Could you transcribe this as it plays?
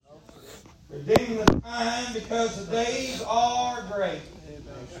Redeeming the time because the days are great.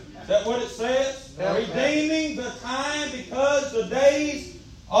 Is that what it says? Redeeming the time because the days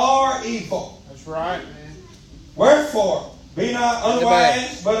are evil. That's right. Wherefore, be not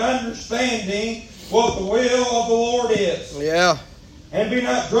unwise, but understanding what the will of the Lord is. Yeah. And be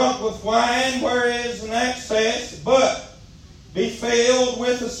not drunk with wine, where is an excess, but be filled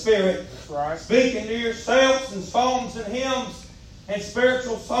with the Spirit. That's right. Speaking to yourselves in psalms and hymns and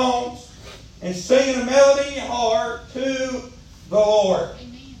spiritual songs, and singing a melody in your heart to the Lord.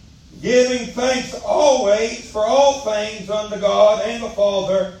 Amen. Giving thanks always for all things unto God and the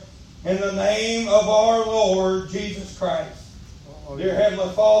Father, in the name of our Lord Jesus Christ. Dear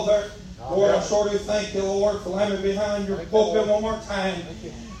Heavenly Father, Lord, I sure do thank you, Lord, for letting me behind your pulpit one more time.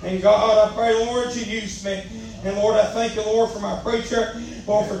 And God, I pray, Lord, you use me. And Lord, I thank you, Lord, for my preacher,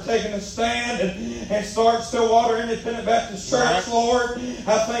 Lord, for taking a stand and start Stillwater Independent Baptist Church, Lord.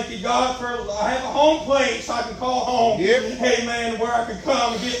 I thank you, God, for I have a home place I can call home. Amen, where I can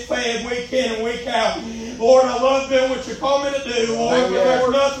come and get fed week in and week out. Lord, I love doing what you call me to do, Lord, but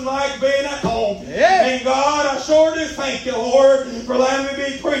there's nothing like being at home. And God, I sure do thank you, Lord, for letting me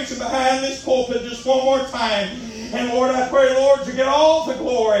be preaching behind this pulpit just one more time. And Lord, I pray, Lord, you get all the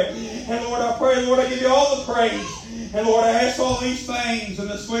glory. And Lord, I pray, Lord, I give you all the praise. And Lord, I ask all these things in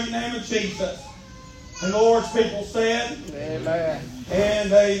the sweet name of Jesus. And the Lord's people said, Amen.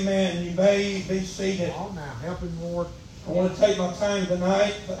 And amen. You may be seated. Oh, now, help him, Lord. I want to take my time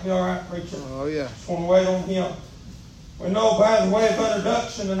tonight. That'll be all right, preacher. Oh, yeah. Just want to wait on him. We know by the way of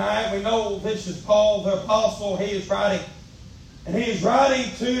introduction tonight, we know this is Paul the Apostle. He is writing. And he is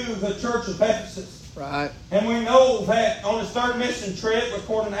writing to the church of Ephesus. Right. And we know that on his third mission trip,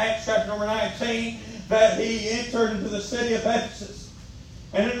 recorded in Acts chapter number 19, that he entered into the city of Ephesus.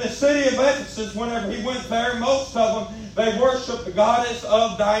 And in the city of Ephesus, whenever he went there, most of them, they worshiped the goddess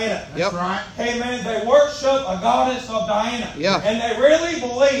of Diana. Yep. That's right. Amen. They worship a goddess of Diana. Yeah. And they really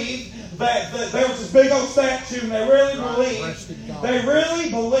believed that there was this big old statue, and they really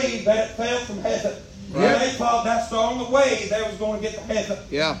believed that it fell from heaven. Right. And they thought that's the only way they was going to get to heaven.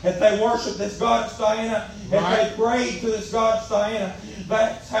 Yeah. If they worshiped this goddess Diana, if they prayed to this goddess Diana,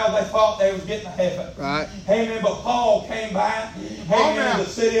 that's how they thought they was getting to heaven. Right. Amen. But Paul came back, amen, to the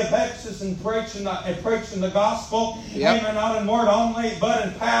city of Ephesus and preaching the gospel. Yep. Amen. Not in word only, but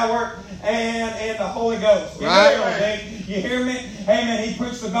in power and in the Holy Ghost. Right. You hear me? Amen. He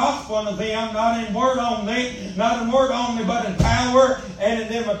preached the gospel unto them, not in word only, but in power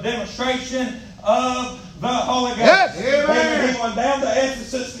and in a demonstration of the Holy Ghost. Yes. Amen. He went down to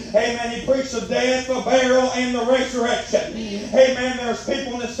Ephesus. Amen. He preached the death, the burial, and the resurrection. Amen. There's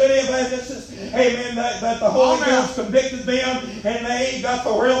people in the city of Ephesus. Amen. That the Holy Ghost convicted them, and they got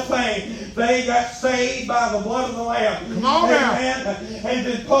the real thing. They got saved by the blood of the Lamb. Come on now. And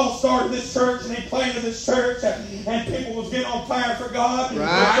then Paul started this church, and he planted this church, and people was getting on fire for God.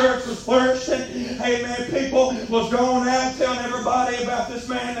 Right. The church was flourishing. Amen. People was going out telling everybody about this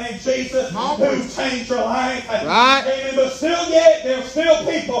man named Jesus who changed their life. Right. Amen. But still yet, there were still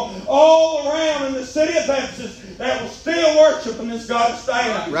people all around in the city of Ephesus that was still worshiping this goddess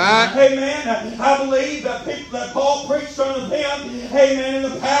Diana. Right. Amen. I believe that people that Paul preached unto them, amen,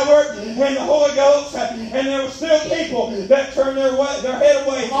 in the power and the Holy Ghost, and there were still people that turned their head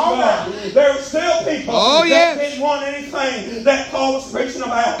away from God. There were still people that didn't want anything that Paul was preaching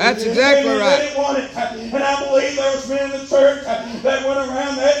about. That's exactly right. They didn't want it. And I believe there was men in the church that went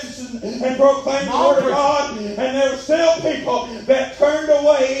around Ephesus and proclaimed the word of God, and there were still people that turned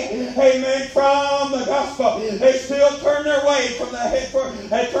away, amen, from the gospel. They still turned their way from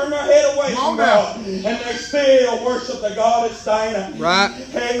they turned their head away from God, and they still worship the goddess Diana. Right.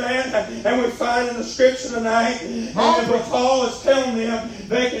 Amen. And we find in the scripture tonight, that Paul is telling them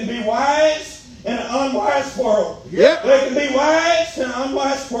they can be wise in an unwise world. Yep. They can be wise in an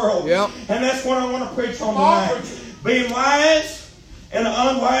unwise world. Yep. And that's what I want to preach on tonight. Being wise in an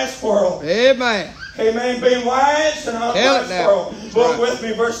unwise world. Amen. Amen. Being wise in an unwise world. Look with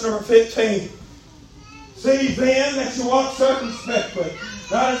me, verse number 15. See then that you walk circumspectly,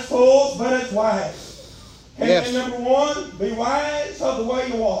 not as fools, but as wise. Amen. Yes. Number one, be wise of the way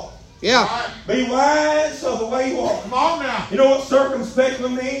you walk. Yeah. Be wise of the way you walk. Come on now. You know what circumspectly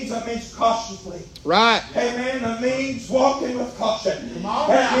means? That means cautiously. Right. Amen. That means walking with caution. Come on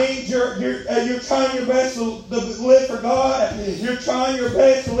That now. means you're trying your best to live for God. You're trying your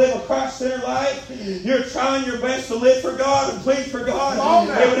best to live a Christ-centered life. You're trying your best to live for God and plead for God. Come on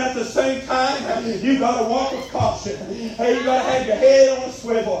now. But at the same time, you got to walk with caution. Hey, you got to have your head on a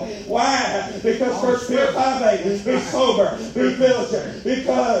swivel. Why? Because 1 Peter 5:8, be sober, be vigilant,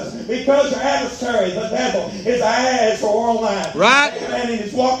 because Because your adversary, the devil, his eyes are online. Right. Amen. And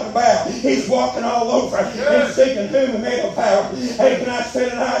he's walking about. He's walking all over and seeking whom he may devour. Hey, can I say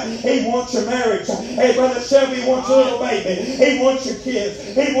tonight, he wants your marriage. Hey, Brother Shelby, he wants your little baby. He wants your kids.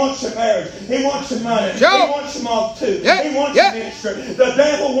 He wants your marriage. He wants your money. Joe. He wants your multitude. Yeah. He wants Yeah. your ministry. The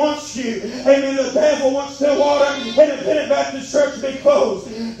devil wants you. Amen. The devil wants Stillwater Independent Baptist Church to be closed.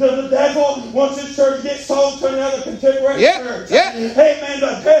 The devil wants his church to get sold to another contemporary Yeah. church. Yeah. Amen.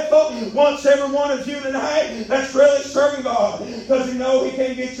 The devil wants every one of you tonight that's really serving God, because he knows he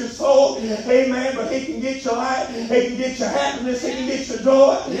can't get your soul. Amen. But he can get your life. He can get your happiness. He can get your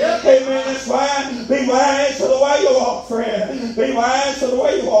joy. Yeah. Amen. That's why be wise to the way you walk, friend. Be wise to the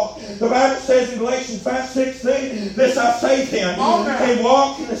way you walk. The Bible says in Galatians 5:16, this I say to him, hey,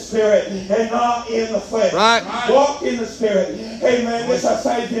 walk in the Spirit and not in the flesh. Right. Walk in the Spirit. Amen. This I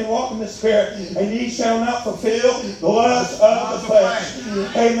say to him, walk in the Spirit, and ye shall not fulfill the lust of the flesh.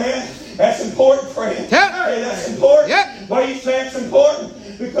 Amen. That's important, friend. Yeah. Hey, that's important. Yeah. Why do you say it's important?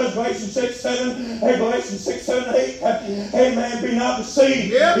 Because Galatians 6, 7, 8, amen, be not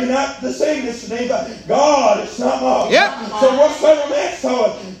deceived. Yeah. Be not deceived, Mr. D, but God is not mocked. Yeah. So whatsoever man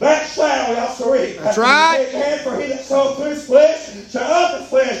soweth, that shall he also reap. That's right. Amen. For he that soweth to his flesh shall of the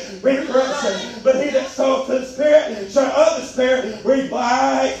flesh reap corruption. But he that soweth to the Spirit shall of the Spirit reap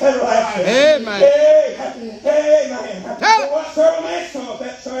life everlasting. Amen. Amen. Tell it. For whatsoever man soweth,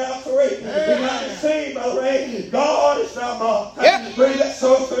 that shall he also reap. Be not deceived, Brother Ray. God is not mocked. Yeah. For he that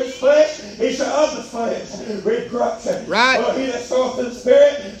soweth to his flesh, he shall of the flesh reap corruption. Right. But he that soweth to the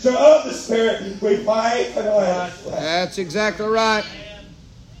Spirit shall of the Spirit reap life everlasting. That's exactly right. And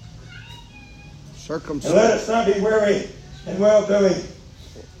Circumcision. let us not be weary in well-doing.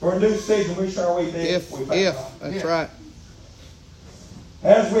 For in due season we shall reap If. That's right.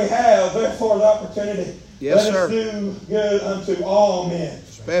 As we have, therefore, the opportunity, Yes, let sir. us do good unto all men,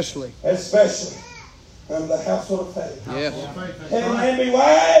 Especially. especially unto the household of faith. Yes. Amen. Be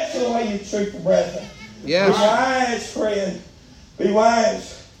wise to the way you treat the brethren. Be Yes. wise, friend. Be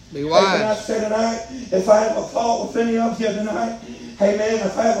wise. Be Hey, can I wise. say tonight, if I have a fault with any of you tonight, hey man,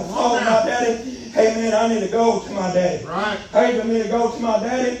 if I have a fault with my daddy, hey man, I need to go to my daddy. Right. I either need to go to my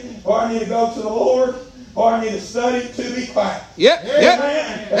daddy, or I need to go to the Lord, or I need to study to be quiet. Yep. Yep.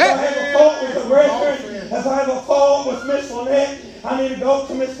 Amen. If I have a fault with the brethren, if I have a fault with Miss Lynette, I need to go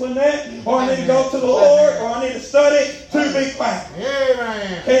to Miss Lynette, or I need to go to the Lord, or I need to study to be quiet.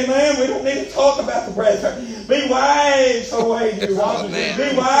 Amen. Amen. We don't need to talk about the brethren. Be wise to the way you walk. Amen.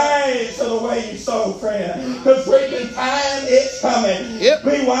 Be wise to the way you sow, friend. Because reaping time is coming. Yep.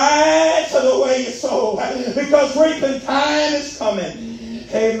 Be wise to the way you sow. Because reaping time is coming.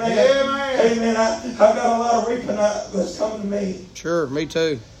 Amen. Amen. Amen. I've got a lot of reaping that's coming to me. Sure. Me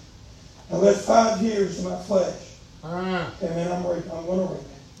too. I lived 5 years in my flesh. Right. Amen. I'm reaping. I'm going to reap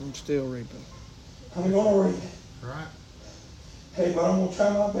it. I'm still reaping. I'm going to reap it. Right. Hey, but I'm going to try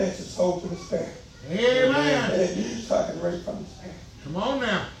my best to sow to the Spirit. Amen. So I can reap from the Spirit. Come on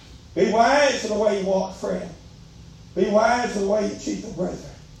now. Be wise to the way you walk, friend. Be wise to the way you treat the brethren.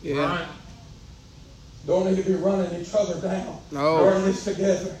 Yeah. Right. Don't need to be running each other down. No. We're in this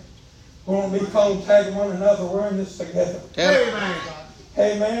together. We don't be phone tagging one another. We're in this together. Tell it. Amen.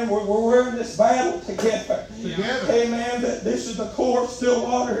 Hey, man, we're in this battle together. Together. Hey, man, this is the core of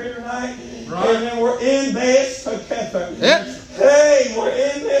Stillwater here tonight. Right. Hey, man, we're in this together. Yep. Hey, we're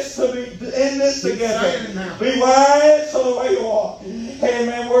in this together. saying it now. Be wise to the way you walk. Hey,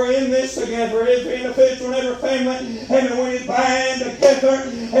 man, we're in this together. Every individual and every family. Hey, man, we bind together.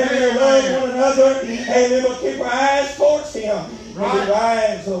 Hey, man, love one another. Hey, man, we'll keep our eyes towards Him. Right. Be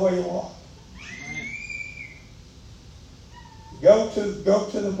wise to the way you walk. Go to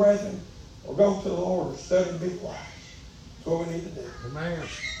the brethren, or go to the Lord, or study and be wise. That's what we need to do. Amen.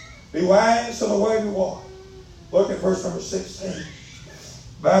 Be wise to the way we walk. Look at verse number 16. The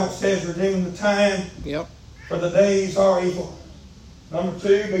Bible says, redeeming the time, Yep. for the days are evil. Number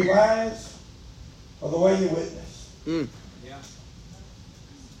 2, be wise for the way you witness. Mm.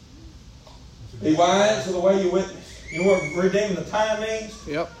 Be wise for the way you witness. You know what redeeming the time means?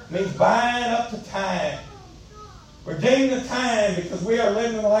 Yep. It means buying up the time. Redeeming the time, because we are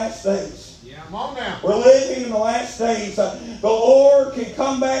living in the last days. Come on now. We're living in the last days. The Lord can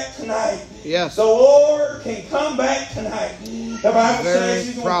come back tonight. Yes. The Lord can come back tonight. The Bible Very says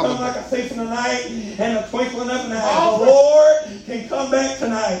He's going to probable. come like a thief in the night and the twinkling of an eye. The Lord can come back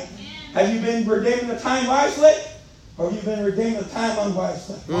tonight. Have you been redeeming the time wisely? Or have you been redeeming the time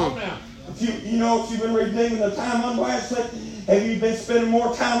unwisely? Come on now. If you've been redeeming the time unwisely, have you been spending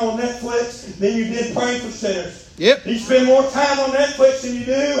more time on Netflix than you did praying for sinners? Yep. You spend more time on Netflix than you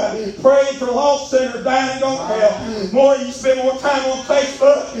do praying for lost sinners dying and going to hell. More, you spend more time on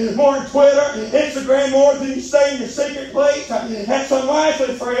Facebook, more on Twitter, Instagram, more than you stay in your secret place. That's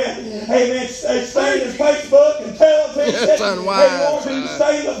unwisely, friend. Amen. Stay in Facebook and television. That's unwise. More than you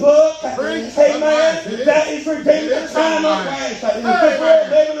stay in the book. Amen. That is redeeming the time unwise. Because we're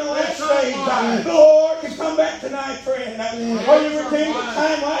living in the last days. The Lord can come back tonight, friend. Are you redeeming the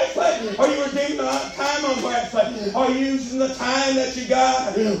time wisely? Are you redeeming the time unwisely? Are you using the time that you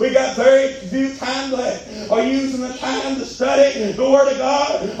got? We got very few time left. Are you using the time to study the Word of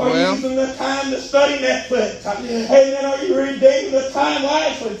God? Are you using the time to study Netflix? Amen. Are you redeeming the time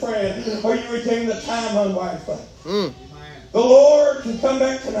wisely, friend? Are you redeeming the time unwisely? The Lord can come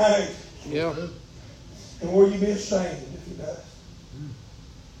back tonight. Yeah. And will you be ashamed if He does?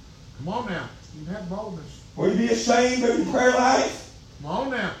 Come on now. You have boldness. Will you be ashamed of your prayer life? Come on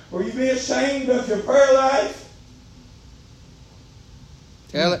now. Will you be ashamed of your prayer life?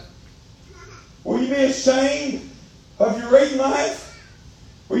 Tell it. Will you be ashamed of your reading life?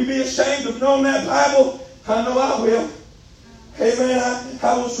 Will you be ashamed of knowing that Bible? I know I will. Amen.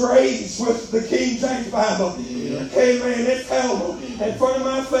 I was raised with the King James Bible. Amen. It's held in front of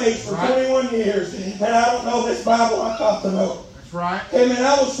my face for 21 years. And I don't know this Bible. I thought to know. That's right. Amen.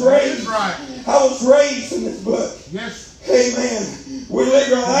 I was raised. I was raised in this book. Yes. Amen. We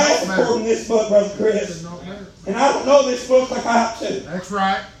live our life according to this book, Brother Chris. And I don't know this book like I ought to. That's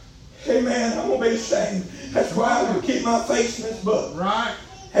right. Amen. I'm going to be ashamed. That's why I'm going to keep my face in this book. Right.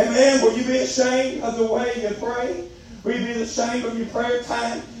 Amen. Will you be ashamed of the way you pray? Will you be ashamed of your prayer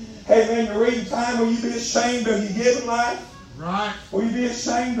time? Amen. Your reading time. Will you be ashamed of your giving life? Right. Will you be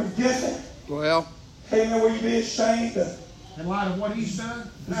ashamed of giving? Well. Amen. Will you be ashamed of in light of what He's done?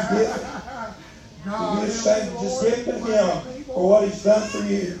 just giving? Will you be ashamed of just giving to Him for what He's done for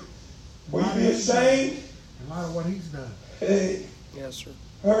you? Will you be ashamed? In light of what He's done. Hey. Yes, sir.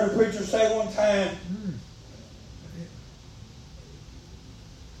 I heard a preacher say one time,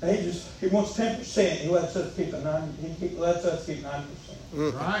 he wants 10%. He lets us keep the 90%. He lets us keep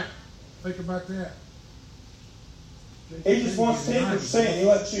 90%. Right. Think about that. He just wants 10%. He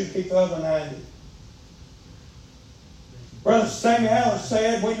lets you keep the other 90%. Brother Sammy Allen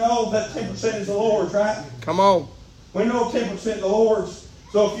said, we know that 10% is the Lord's, right? Come on. We know 10% is the Lord's.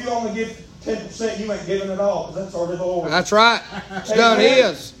 So if you only give 10%, you ain't giving it all, because that's already the Lord's. That's right. It's done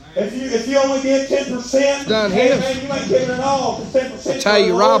His. If you only give 10%, it's done His. Man, you ain't giving it all, because 10% I tell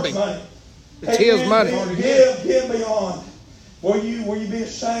you, robbing. Money. It's His money. Give beyond. Will you be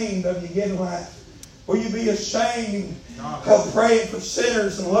ashamed of your giving life? Will you be ashamed of praying for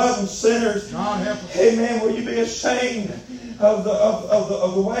sinners and loving sinners? Amen. Will you be ashamed of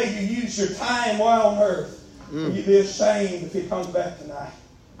the way you use your time while on earth? Will you be ashamed if He comes back tonight?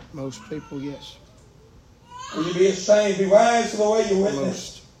 Most people, yes. Will you be ashamed? Be wise of the way you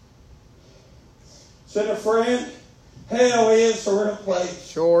witness. Sinner friend, hell is a real place.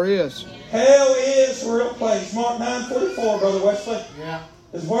 Sure is. Hell is a real place. Mark 9:44, Brother Wesley. Yeah.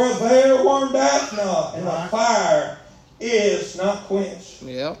 Is where their worm dieth not, and the fire is not quenched.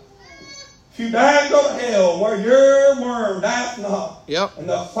 Yep. If you die and go to hell, where your worm dieth not, yep, and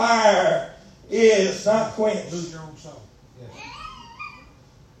the fire is not quenched. Lose your own soul. Yes.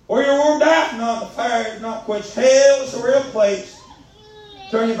 Where your worm dieth not, the fire is not quenched. Hell is a real place.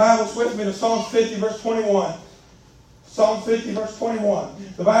 Turn your Bibles with me to Psalm 50, verse 21. Psalm 50, verse 21.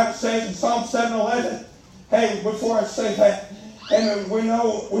 The Bible says in Psalm 7:11, hey, before I say that, and we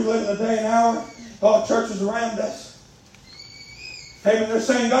know we live in a day and hour, all churches around us. Amen. They're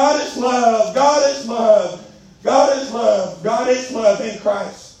saying God is love, God is love, God is love, God is love in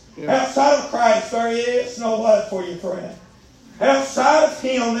Christ. Yeah. Outside of Christ, there is no love for you, friend. Outside of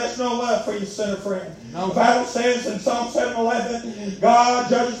Him, there's no love for you, sinner friend. No. The Bible says in Psalm 7:11, God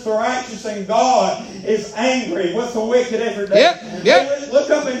judges the righteous and God is angry with the wicked every day. Yep. Yep. Hey, look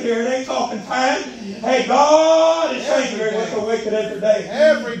up in here. It ain't talking time. Hey, God is angry with the wicked every day.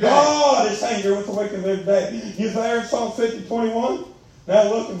 Every day. God is angry with the wicked every day. You there in Psalm 50:21? Now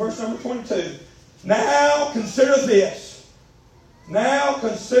look in verse number 22. Now consider this. Now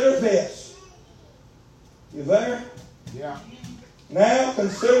consider this. You there? Yeah. Now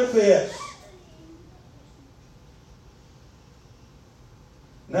consider this.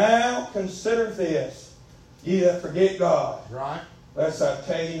 Now consider this. Ye that forget God. Right. Lest I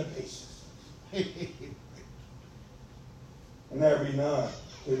tear you to pieces. And there be none.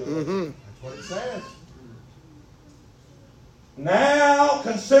 Mm-hmm. That's what it says. Now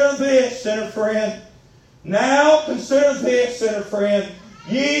consider this, sinner friend. Now consider this, sinner friend.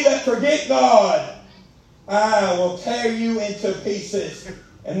 Ye that forget God, I will tear you into pieces.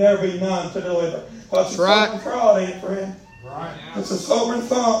 and there be none to deliver. That's right. a sobering thought, ain't it, friend? Right. It's a sobering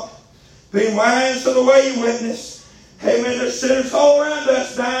thought. Being wise to the way you witness. Amen. There's sinners all around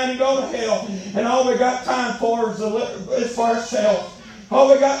us dying and go to hell. And all we got time for is for ourselves. All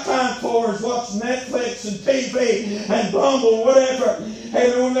we got time for is watching Netflix and TV and Bumble, whatever.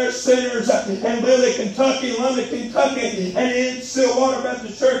 And when there's sinners in Lily, Kentucky, London, Kentucky, and in Stillwater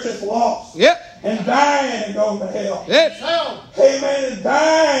Baptist Church that's lost. Yep. And dying and going to hell. Yep. Amen. And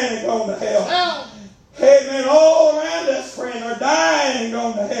dying and going to hell. Hell. Amen. All around us, friend, are dying and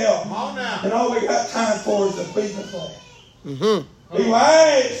going to hell. Come on now. And all we got time for is to feed the flesh. Mm-hmm. Be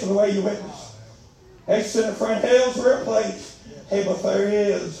wise for the way you witness. Hey, sinner friend, hell's a real place. Hey, but there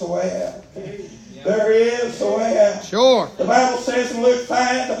is a way out. There is a way out. Sure. The Bible says in Luke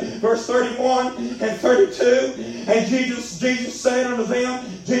 5, verse 31 and 32, and Jesus said unto them,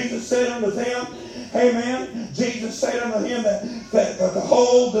 amen. Jesus said unto him that the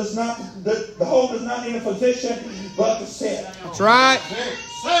whole does not need a physician, but the sick. That's right.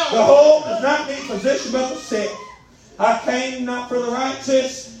 The whole does not need a physician, but the sick. I came not for the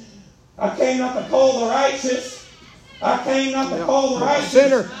righteous. I came not to call the righteous. I came not to call the righteous.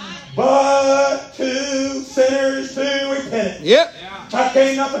 Sinner. But to sinners to repentance. Yep. I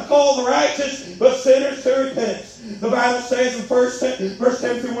came not to call the righteous, but sinners to repentance. The Bible says in 1 Timothy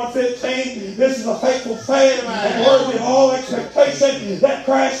 1:15, this is a faithful saying and worthy of all expectation, that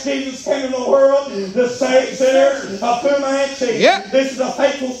Christ Jesus came into the world to save sinners, of whom I am chief. Yep. This is a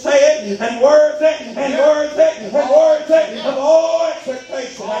faithful saying and worthy of all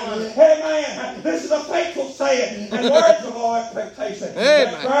expectation. Amen. This is a faithful saying and worthy of all expectation.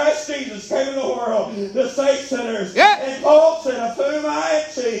 That Christ Jesus came into the world to save sinners. Yep. And Paul said, of whom I am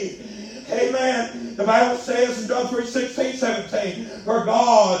chief. Amen. The Bible says in John 3:16, 17, for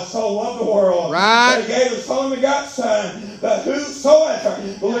God so loved the world that He gave His only begotten Son, that whosoever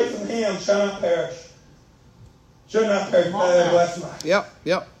believes in Him shall not perish. Shall not perish by everlasting life.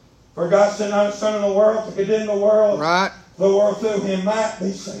 Yep. For God sent not His Son in the world to condemn the world. Right. The world through Him might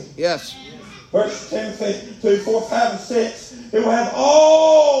be saved. Yes. 1 Timothy 2, 4, 5, and 6. It will have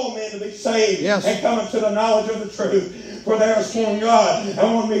all men to be saved and come into the knowledge of the truth. For there is one God,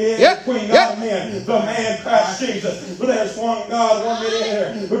 and one mediator between God and men, the man Christ Jesus. For there is one God, one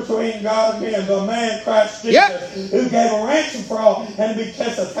mediator between God and men, the man Christ Jesus, who gave a ransom for all, and to be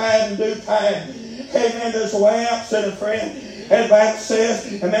testified in due time. Amen. There's a way out, sinner friend. And the Bible says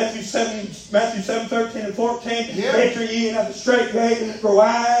in Matthew 7, 13 and 14, enter ye in at the straight gate, for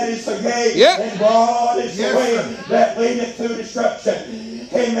wide is the gate, and broad is the way that leadeth to destruction.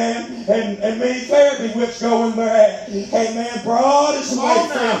 Amen. And many there be which go in thereat. Amen. Broad is the way,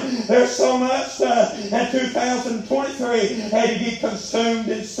 friend. There's so much stuff. And 2023 had to get consumed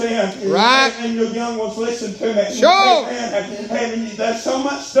in sin. Right. And your young ones, listen to me. Sure. Amen. And there's so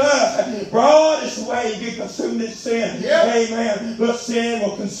much stuff. Broad is the way you get consumed in sin. Amen. But sin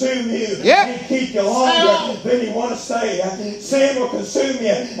will consume you and keep you longer than you want to stay. Sin will consume you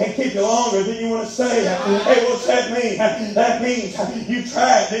and keep you longer than you want to stay. Hey, what's that mean? That means you try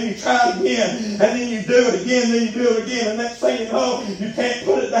it, then you try it again, and then you do it again, then you do it again, and next thing you know, you can't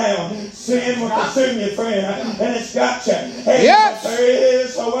put it down. Sin will consume you, friend, and it's got you. Hey, there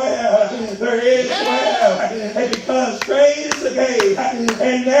is a way out. There is a way out. And because straight is the gate,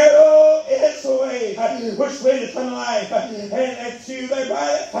 and narrow is the way which leadeth unto life, and few they by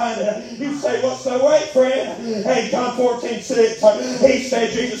that find it. You say, what's the way, friend? Hey, John 14:6. He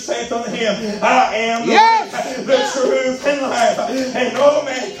said, Jesus saith unto him, I am the way, the truth, and life, and no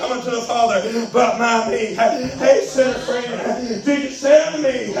man cometh to the Father but by me. Hey, sinner friend, Jesus said unto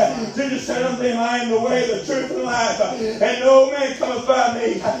me, I am the way, the truth, and the life, and no man cometh by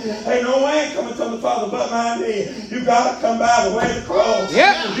me. Hey, no man cometh to the Father but by me. You got to come by the way of the cross.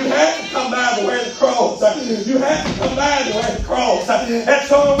 You have to come by the way of the cross. You have to come by the way of the cross. That's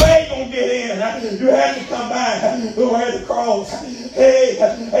the only way you're going to get in. You have to come by the way of the cross.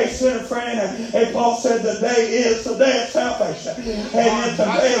 Hey, sinner friend, hey, Paul said the day is the day of salvation. Amen.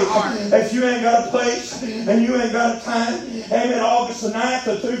 Today, if you ain't got a place and you ain't got a time, amen, August the 9th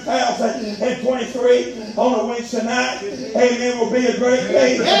of 2023 on a Wednesday night, amen, will be a great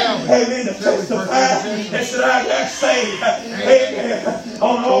day. Amen, to testify and said I got saved. Amen.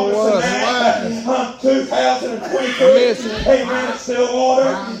 On August the 9th, 2023, amen,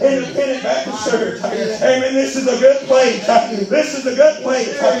 Stillwater Independent Baptist Church. Amen. This is a good place. This is a good place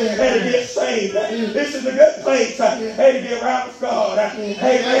to get saved. This is a good place to get right with God.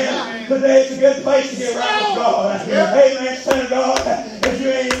 Amen. Today is a good place to get right with God. Amen. Son of God, if you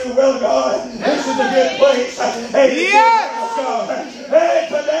ain't in the will of God, this is a good place. Amen. Hey,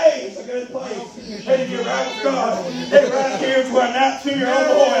 today is a good place. and to get right with God. And right here is where a 19-year-old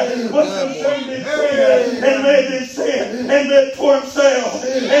boy was consumed in sin and lived in sin and lived for himself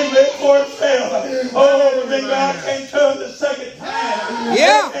and lived for himself. Oh, but then God came to him the second time.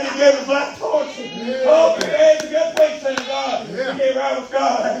 Yeah. And he gave his life towards him. Oh, it's a good place in God. He get right with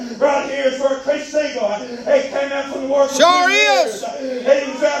God. Right here is where Chris Siegel, he came out from the world. Sure is.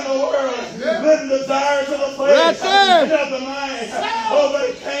 He was out in the world, living the desires of the flesh and of the mind. Oh, but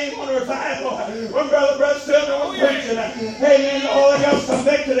he came on a revival when Brother Silver was preaching. Amen. The Holy Ghost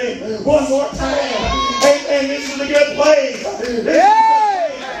convicted him one more time. Amen. This is a good place.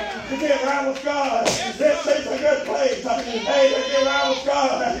 To get right with God. This is a good place. Hey, to get right with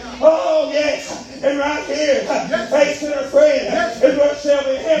God. Oh, yes. And right here, hey, sinner friend, is what shall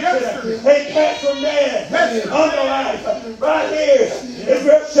be emptied. Hey, passed from death unto life. Right here is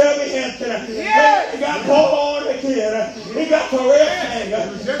what shall be emptied. Hey, he got born again. He got the real thing.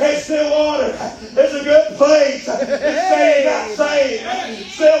 Hey, Stillwater is a good place. Say you got saved.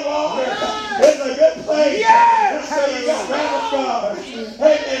 Stillwater is a good place. Say you got right with God.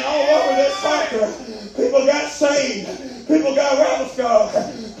 Hey, and all over this altar, people got saved. People got right with God.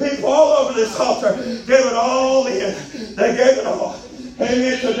 People all over this altar gave it all in. They gave it all.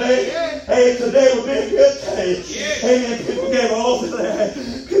 Amen. Today would be a good day. Amen. People gave all that they had.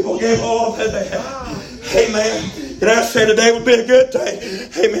 People gave all that they had. Amen. And I say today would be a good day.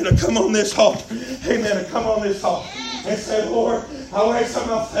 Amen. To come on this altar. Amen. To come on this altar and say, Lord, I raise some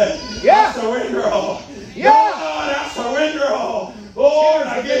of that. I surrender all. God, I surrender all. Lord,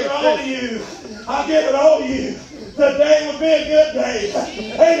 I give it all to you. I give it all to you. Today would be a good day.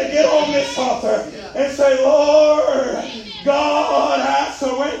 Hey, to get on this altar and say, Lord, God, I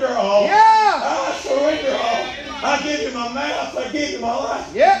surrender all. I surrender all. I give you my mouth. I give you my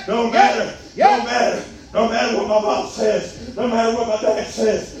life. No matter. No matter. No matter what my mom says. No matter what my dad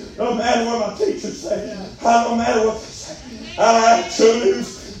says. No matter what my teacher says. No matter what they say. I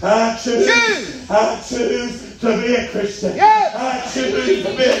choose to be a Christian. I choose to be a Christian. I choose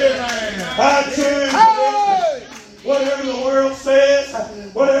to be a Christian. Whatever the world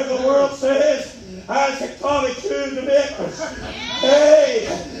says, I probably choose to be a Christian. Hey,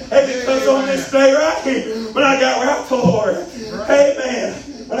 and because on this day right here, when I got right with the Lord, amen,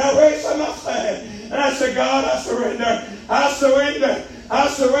 when I raised up my hand, and I said, God, I surrender. I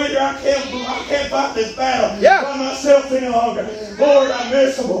can't fight this battle by myself any longer. Lord, I'm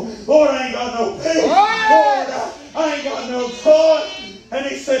miserable. Lord, I ain't got no peace. Lord, I ain't got no joy. And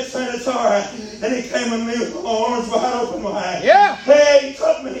he said, son, it's all right. And he came with me with my arms wide open wide. Hey, he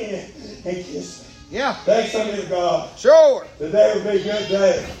took me in and kissed me. Thanks be to God. Sure. Today would be a good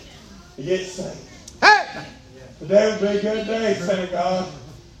day to get saved. Hey. Today would be a good day, son of God,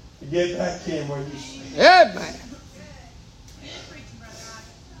 to get back in where you sleep. Amen.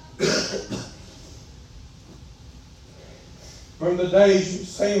 From the days you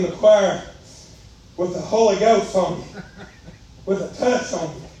sing the choir with the Holy Ghost on you, with a touch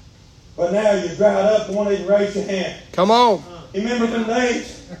on you, but now you're dried up and won't even raise your hand. Come on. You remember them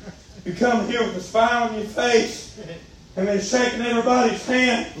days? You come here with a smile on your face and then shaking everybody's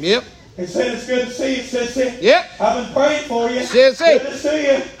hand. And said, it's good to see you, sissy. I've been praying for you. Sissy. Good to see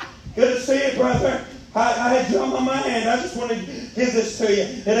you. Good to see you, brother. I had you on my mind. I just want to give this to you.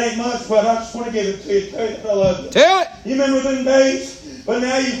 It ain't much, but I just want to give it to you. Tell you that I love you. Tell it. You remember them days? But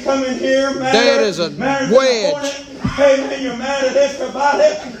now you come in here, that is a wedge. Hey, man, you're mad at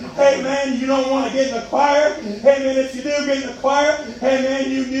everybody. Hey, man, you don't want to get in the choir. Hey, man, if you do get in the choir, hey,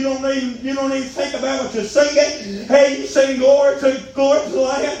 man, you don't even think about what you're singing. Hey, you sing glory to the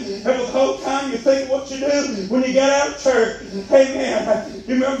Lamb. And the whole time you think what you do when you get out of church. Hey, man,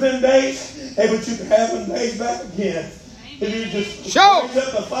 you remember them days? Hey, but you can have them days back again. If you just raise up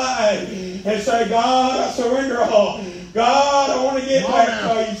the flag and say, God, I surrender all. God, I want to get back to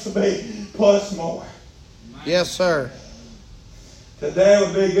where I used to be, plus more. Yes, sir. Today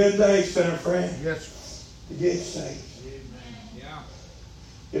would be a good day, sinner friend. Yes. To get saved.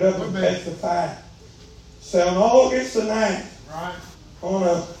 Get up and testify. Say on August the 9th, on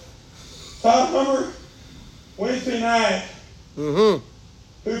a South number Wednesday night,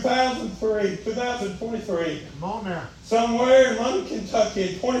 2023, Come on now. somewhere in London, Kentucky, in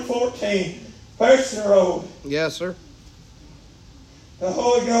 2014, Thurston Road. Yes, sir. The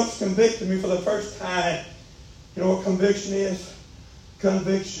Holy Ghost convicted me for the first time. You know what conviction is?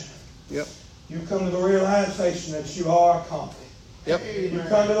 Conviction. Yep. You come to the realization that you are a convict. Yep. You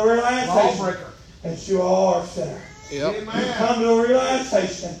come to the realization that you are a sinner. Yep. You come to the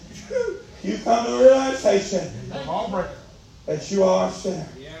realization. You come to the realization that you are a sinner.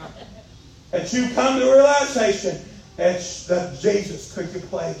 That you come to the realization that Jesus took your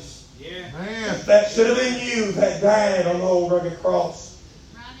place. Man. If that should have been you that died on the old rugged cross.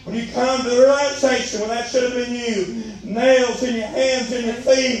 When you come to the realization, when that should have been you, nails in your hands and your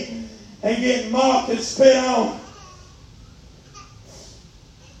feet, and getting mocked and spit on.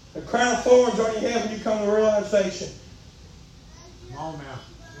 The crown of thorns on your head when you come to the realization. Come on now.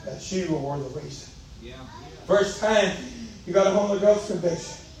 That you were the reason. Yeah. First time you got a Holy Ghost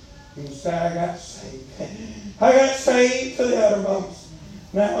conviction, you can say, I got saved. I got saved to the uttermost.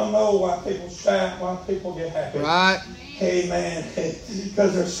 Now I know why people shout, why people get happy. Right. Amen.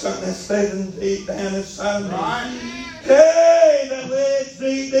 Because there's something that's living deep down inside of me. Right. Hey, that lives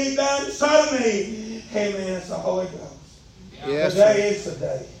deep, deep down inside of me. Amen. It's the Holy Ghost. Yes, Today is the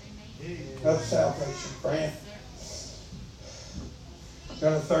day of salvation, friend.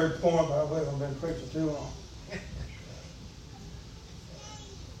 Got a third point, but I believe I've been preaching too long.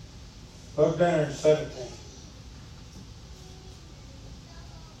 Look down there in 17.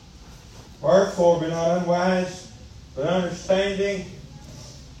 Wherefore be not unwise, but understanding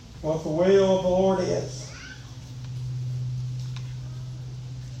what the will of the Lord is.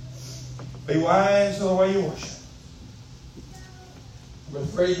 Be wise of the way you worship. Number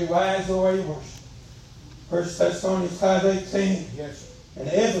 3, be wise of the way you worship. 1 Thessalonians 5:18. Yes, sir. And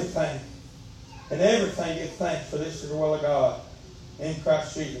everything give thanks, for this is the will of God in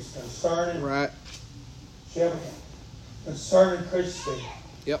Christ Jesus concerning Right. concerning Christy,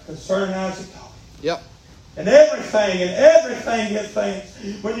 Yep. concerning Isaac, Yep. and everything give thanks.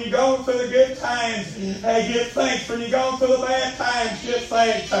 When you're going through the good times, hey, give thanks. When you're going through the bad times, give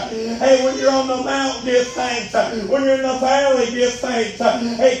thanks. Hey, when you're on the mountain, give thanks. When you're in the valley, give thanks.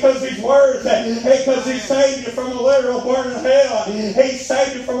 Hey, because He's worth it. Hey, because He saved you from a literal burning hell. He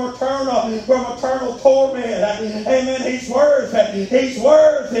saved you from eternal torment. Amen. He's worth it. He's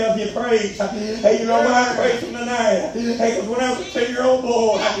worthy of your praise. Hey, you know why I praise Him tonight? Hey, because when I was a 2-year-old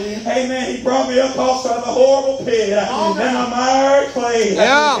boy, amen, He brought me up also out of the horrible pit. And I'm miry clay.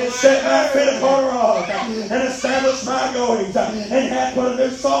 Yeah. And set my feet upon a rock. And established my goings. And hath put a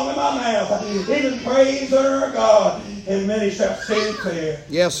new song in my mouth. Even praise unto our God. And many shall see it clear.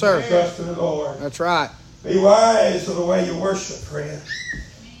 Yes, sir. Trust in the Lord. That's right. Be wise of the way you worship, friend.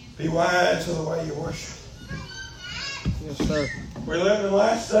 Be wise of the way you worship. Yes, sir. We're living in the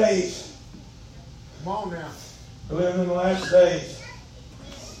last days. Come on now. We're living in the last days.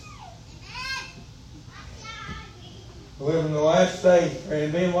 We're living in the last days,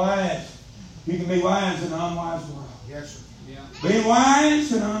 friend. Being wise. You can be wise in an unwise world. Yes, sir. Yeah. Be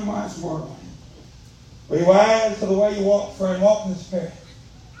wise in an unwise world. Be wise to the way you walk, friend. Walk in the Spirit.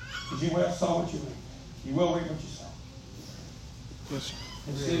 Because you will sow what you reap. You will reap what you sow. Yes, sir.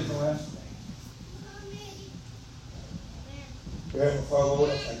 This is the last day. Dear Heavenly Father,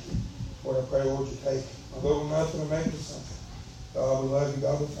 Lord, I thank you. Lord, I pray, Lord, you take a little nothing and make it something. God, we love you.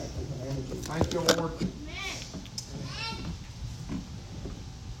 God, we thank you. In the name of Jesus. Thank you, Lord.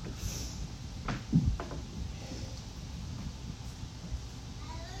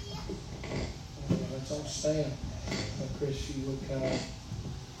 Let's all stand. Chris, you would kind of.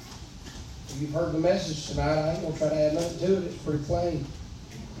 You've heard the message tonight. I ain't going to try to add nothing to it. It's pretty plain.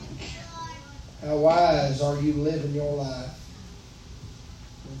 How wise are you living your life?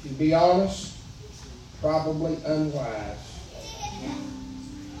 If you be honest, probably unwise.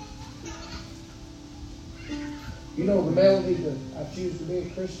 You know the melody that I choose to be a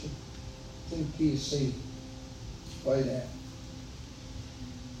Christian? It's in the key of C. Play that.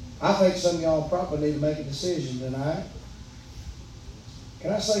 I think some of y'all probably need to make a decision tonight.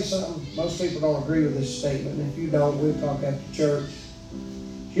 Can I say something? Most people don't agree with this statement. If you don't, we'll talk after church.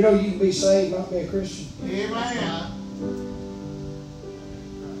 You know you can be saved, not be a Christian. Amen.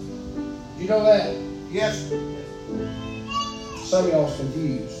 You know that? Yes, sir. Some of y'all's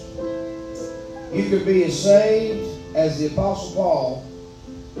confused. You could be as saved as the Apostle Paul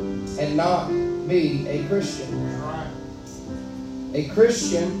and not be a Christian. That's right. A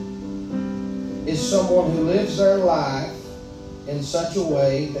Christian is someone who lives their life in such a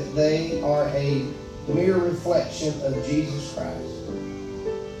way that they are a mere reflection of Jesus Christ.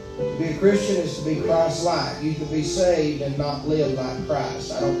 To be a Christian is to be Christ-like. You can be saved and not live like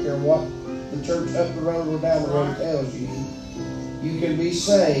Christ. I don't care what the church up the road or down the road tells you. You can be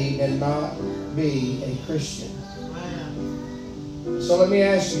saved and not be a Christian. So let me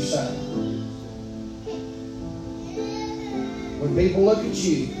ask you something. When people look at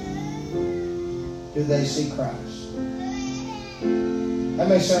you, do they see Christ? That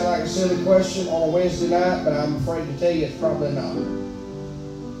may sound like a silly question on a Wednesday night, but I'm afraid to tell you it's probably not.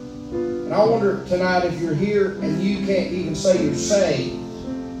 And I wonder tonight if you're here and you can't even say you're saved.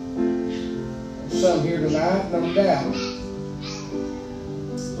 There's some here tonight, no doubt.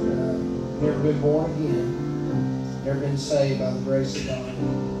 never been born again, never been saved by the grace of God.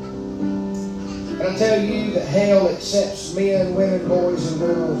 And I tell you that hell accepts men, women, boys, and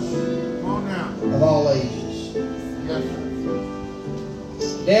girls Come on now. of all ages. Yes,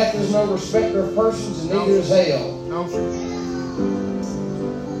 sir. Death is no respecter of persons, and neither is hell. No, sir.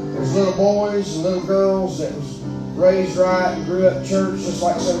 There's little boys and little girls that was raised right and grew up in church just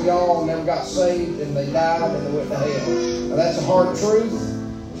like some of y'all and never got saved, and they died and they went to hell. Now that's a hard truth.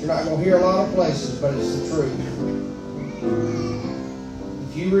 You're not going to hear a lot of places, but it's the truth.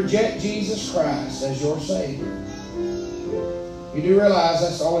 If you reject Jesus Christ as your Savior, you do realize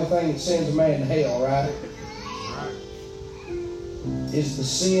that's the only thing that sends a man to hell, right? Is the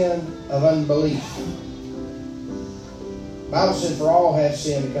sin of unbelief. The Bible said, for all have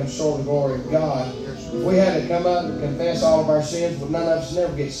sinned and come short of the glory of God. If we had to come up and confess all of our sins, but none of us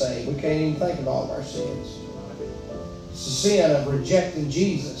never get saved. We can't even think of all of our sins. It's the sin of rejecting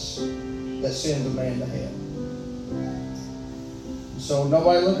Jesus that sends a man to hell. So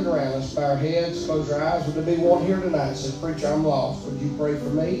nobody looking around. Let's bow our heads, close our eyes. Would there be one here tonight that says, preacher, I'm lost. Would you pray for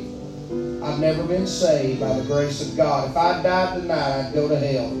me? I've never been saved by the grace of God. If I died tonight, I'd go to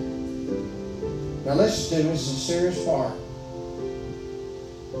hell. Now listen to me. This is a serious part.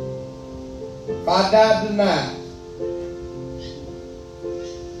 If I died tonight,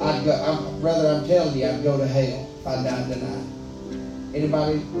 I'd go. I'm telling you, I'd go to hell if I died tonight.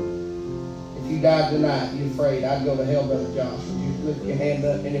 Anybody? If you died tonight, you afraid I'd go to hell, Brother Josh? Would you lift your hand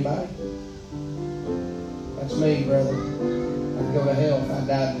up? Anybody? That's me, brother. I'd go to hell if I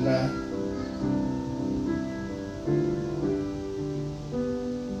died tonight.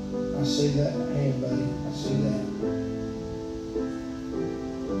 I see that hand, buddy. I see that.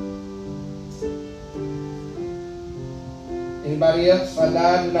 Anybody else? If I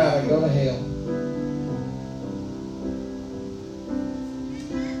died tonight, I'd go to hell.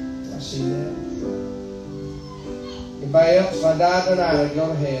 I see that. Anybody else? If I died tonight, I'd go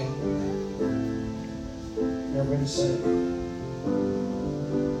to hell. Never been saved.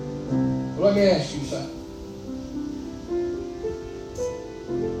 Well, let me ask you something.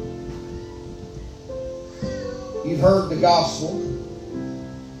 You've heard the gospel.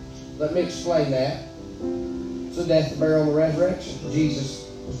 Let me explain that. It's the death, the burial, and the resurrection. Jesus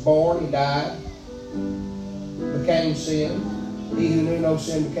was born, He died, became sin. He who knew no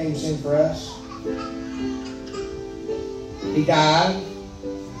sin became sin for us. He died.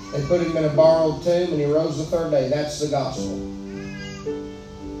 They put Him in a borrowed tomb, and He rose the third day. That's the gospel.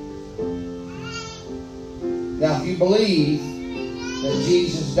 Now, if you believe that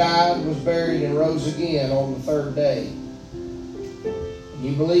Jesus died, was buried, and rose again on the third day,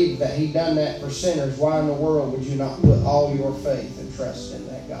 you believe that He done that for sinners, why in the world would you not put all your faith and trust in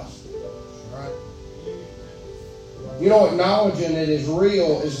that gospel? Right. You know, acknowledging it is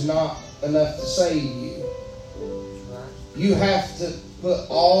real is not enough to save you. Right. You have to put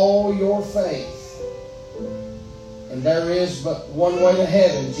all your faith. And there is but one way to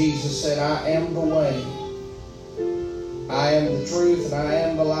heaven. Jesus said, I am the way. I am the truth, and I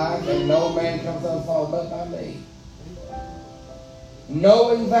am the life, and no man cometh unto the Father but by me.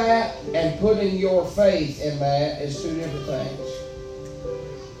 Knowing that and putting your faith in that is two different things.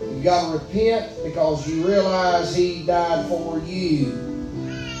 You've got to repent because you realize He died for you.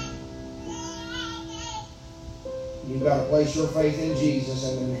 You've got to place your faith in Jesus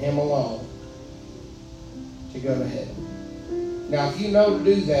and in Him alone to go to heaven. Now, if you know to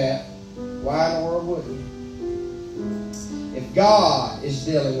do that, why in the world wouldn't you? If God is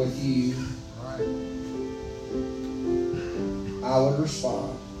dealing with you, I would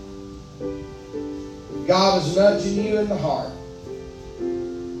respond. If God is nudging you in the heart,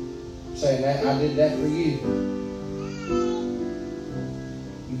 saying that I did that for you,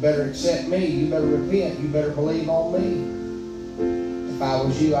 you better accept me, you better repent, you better believe on me. If I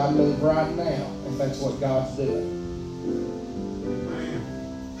was you, I'd move right now, if that's what God's doing.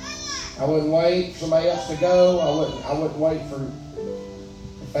 I wouldn't wait for somebody else to go. I wouldn't wait for.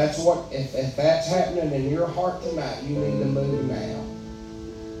 If that's happening in your heart tonight, you need to move now.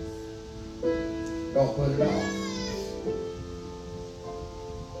 Don't put it off.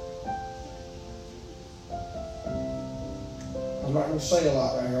 I'm not going to say a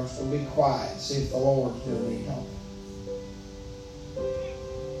lot right here. I'm just going to be quiet and see if the Lord's doing any talking.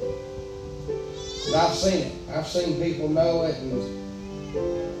 But I've seen it. I've seen people know it and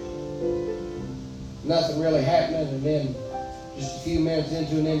nothing really happening, and then just a few minutes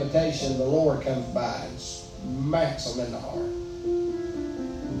into an invitation, the Lord comes by and smacks them in the heart.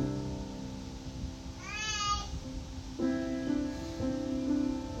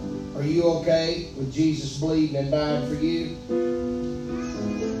 Are you okay with Jesus bleeding and dying for you?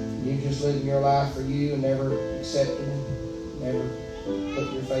 You just just living your life for you and never accepting Him, never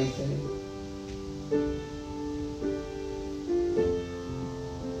putting your faith in Him?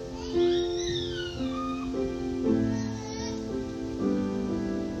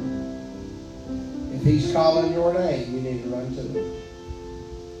 If He's calling your name, you need to run to Him.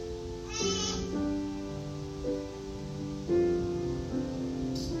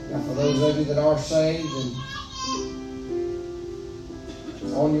 Now, for those of you that are saved and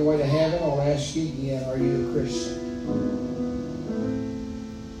on your way to heaven, I want to ask you again, are you a Christian?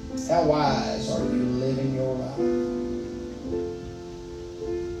 How wise are you living your life?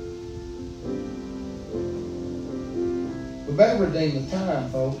 We better redeem the time,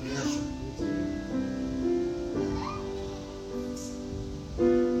 folks.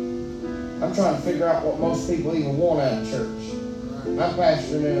 I'm trying to figure out what most people even want out of church. I'm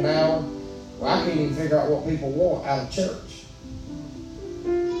pastoring in an hour. Well, I can't even figure out what people want out of church.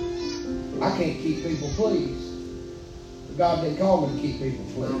 I can't keep people pleased. God didn't call me to keep people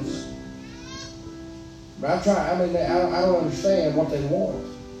pleased. But I don't understand what they want.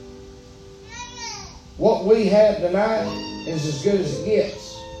 What we have tonight is as good as it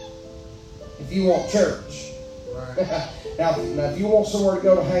gets. If you want church. Right. now, if you want somewhere to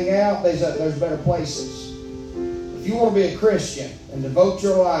go to hang out, there's better places. If you want to be a Christian and devote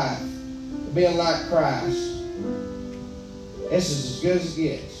your life to being like Christ, this is as good as it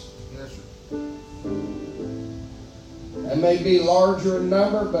gets. It may be larger in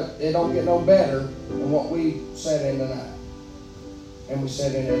number, but it don't get no better than what we sat in tonight. And we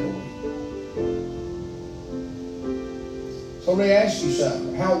sat in every week. So let me ask you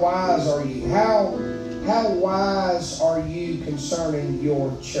something. How wise are you? How wise are you concerning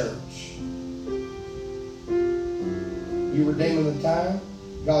your church? You redeeming the time?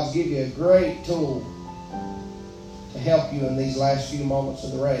 God's give you a great tool to help you in these last few moments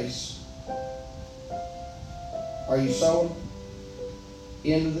of the race. Are you sowing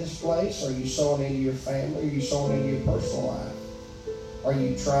into this place? Are you sowing into your family? Are you sowing into your personal life? Are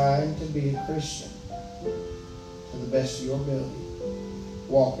you trying to be a Christian to the best of your ability?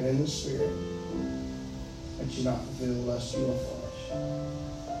 Walking in the Spirit, that you not fulfill the lust of your flesh.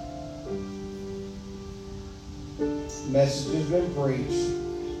 The message has been preached.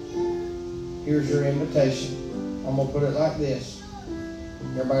 Here's your invitation. I'm going to put it like this.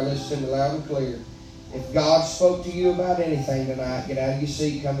 Everybody listen to me loud and clear. If God spoke to you about anything tonight, get out of your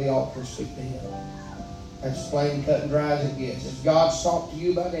seat, come to the altar and speak to Him. That's plain, cut, and dry as it gets. If God's talked to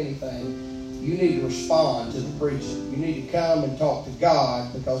you about anything, you need to respond to the preacher. You need to come and talk to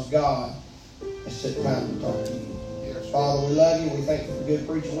God because God has took time to talk to you. Yes. Father, we love you. We thank you for the good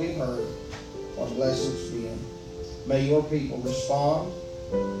preaching we've heard. What a blessing it's been. May your people respond.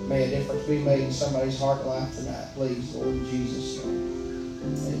 May a difference be made in somebody's heart and life tonight. Please, Lord, in Jesus' name.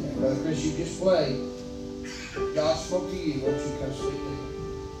 Amen. Brother Chris, you just played. God spoke to you. Won't you come speak to Him?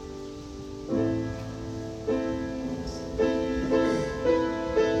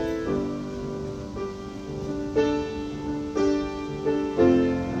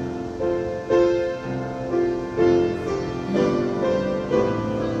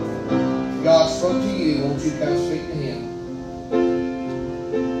 God spoke to you. Won't you come speak to Him?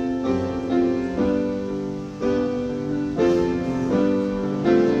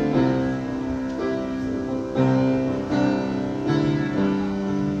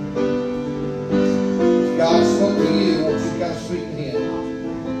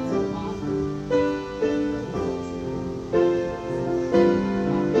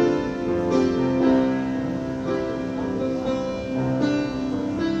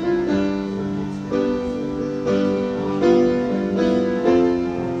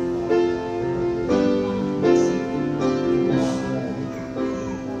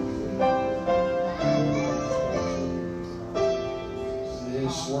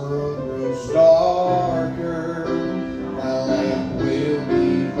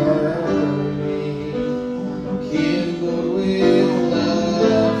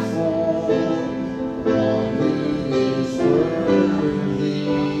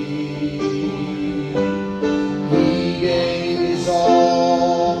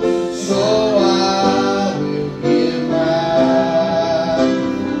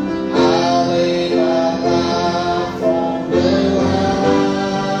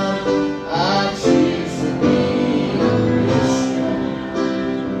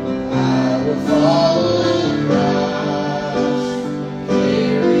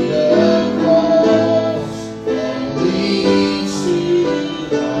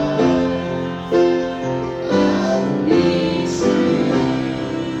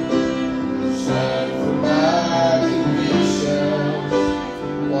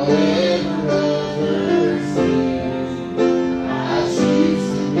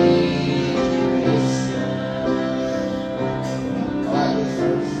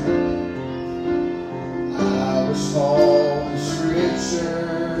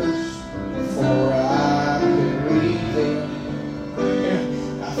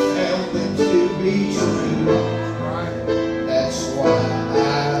 be true. That's why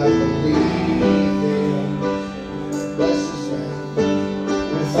I believe in. Bless His name.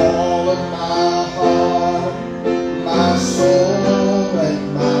 With all of my heart, my soul, and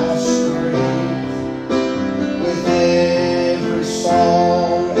my strength. With every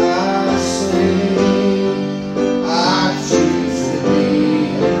song I sing, I choose to be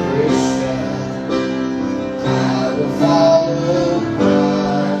a Christian. I will follow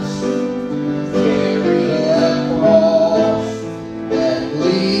Christ, carry the cross that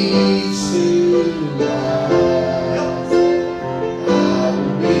leads to life. I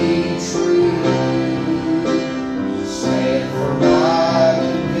will be true, stand for my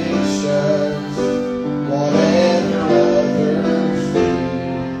convictions, whatever others do.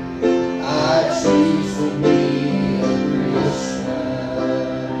 I choose to be a Christian.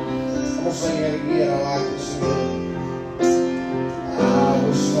 I'm gonna sing it again. I like this again. I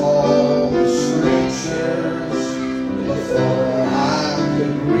was taught the scriptures before I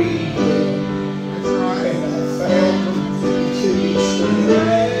could read them, and I found them to be true.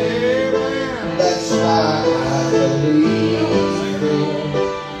 That's why I believe them.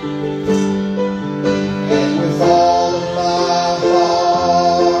 And with all of my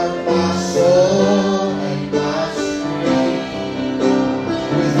heart, my soul, and my strength,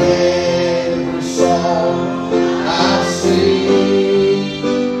 with every song I sing,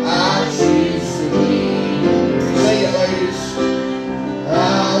 I choose to be. Sing it, ladies. I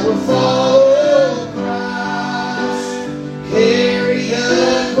will follow Christ, carry the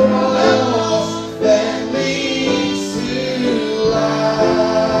cross that leads to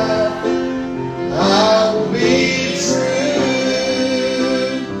life. I will be true,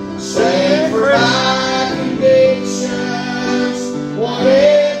 stand for my convictions,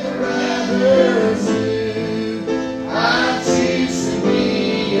 whatever others do. I choose to be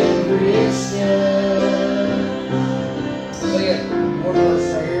a Christian. Sing it. One verse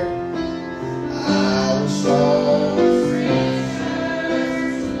right here. I was taught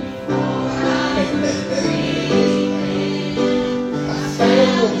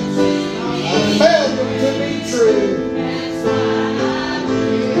I found them to be true.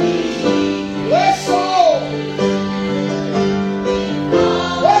 Let's go!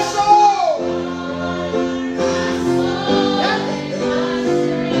 Let's go!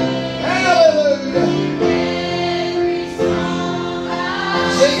 Hallelujah!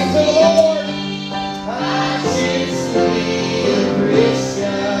 Sing it to the Lord. I choose to be a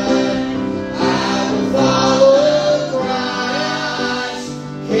Christian. I will follow Christ,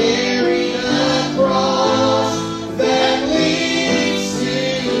 carry the cross that leads to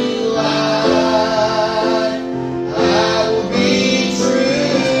life. I will be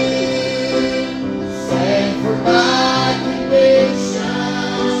true, stand for my convictions,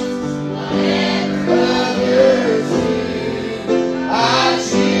 whatever others do. I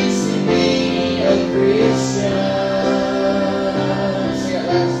choose to be a Christian. Sing that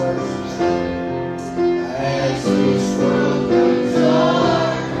last verse. As this world grows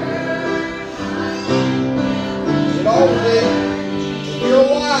darker, it all did. If you're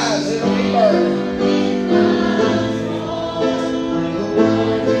wise, it'll be burning. The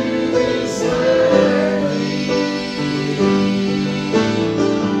one who is worthy,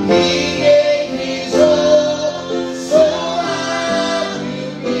 He gave His all, so I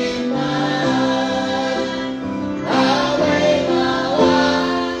will give mine. I'll lay my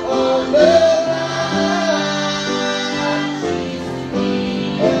life on the line.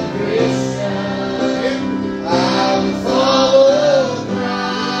 A Christian, I will follow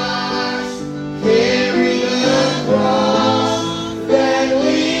Christ, carry the cross that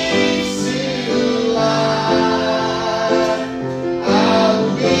leads to life. I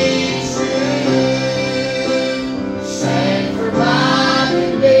will be true, stand for my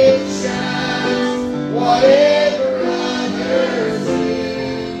convictions, whatever others do.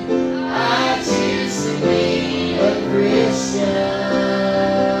 I choose to be a Christian.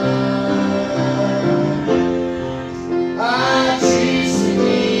 I choose to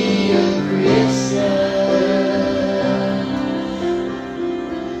be a Christian.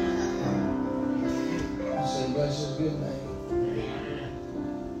 I say, bless His good name.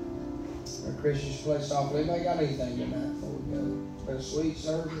 Our Christians play softly. Anybody got anything tonight before we go? It's been a sweet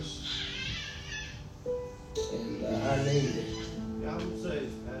service, and I need it. I would say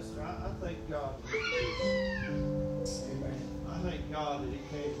this, Pastor. I thank God. Amen. I thank God that He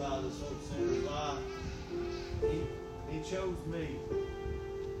came by this old sinner's life. He chose me.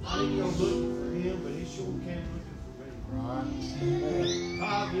 I didn't go looking for Him, but He sure came looking for me. Amen.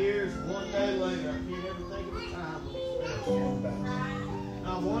 5 years, one day later, I can't ever think of the time when He fell.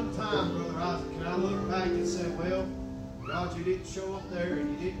 Not one time, Brother Isaac, can I look back and say, well, God, you didn't show up there and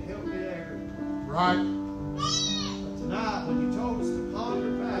you didn't help me there. Right. But tonight, when you told us to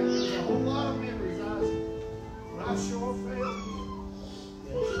ponder back, there's a whole lot of memories, Isaac. When I sure failed you.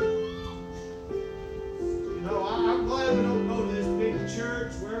 You know, I'm glad we don't go to this big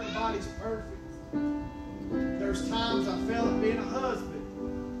church where everybody's perfect. There's times I failed at being a husband.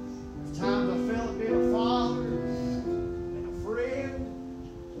 There's times I failed at being a father and a friend.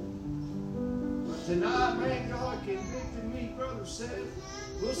 But tonight, man, God convicted me, Brother Seth.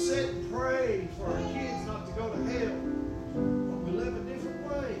 We'll sit and pray for our kids not to go to hell. But we live a different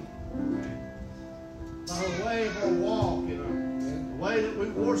way. By the way of our walk and the way that we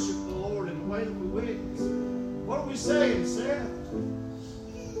worship the Lord and the way that we witness. What are we saying, Seth?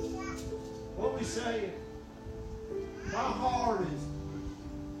 What are we saying? My heart is,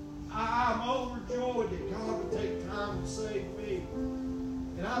 I'm overjoyed that God would take time to save me.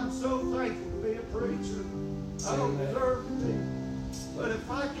 And I'm so thankful to be a preacher. I don't deserve to be. But if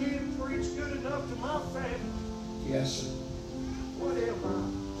I can't preach good enough to my family, Yes, sir. what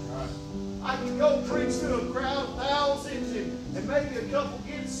am I can go preach to a crowd of thousands and maybe a couple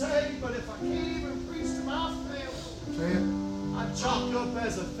get saved, but if I can't even preach to my family, I chalk up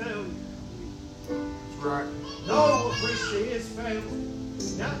as a failure. That's right. Noah will preach to his family.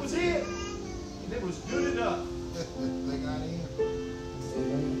 And that was it. And it was good enough. They got in.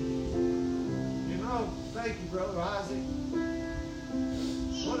 You know, thank you, Brother Isaac.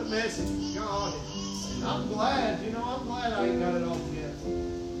 What a message from God. And I'm glad, I'm glad I ain't got it all together.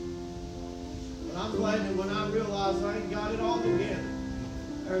 But I'm glad that when I realize I ain't got it all together,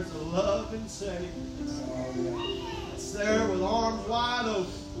 there's a loving Savior that's there with arms wide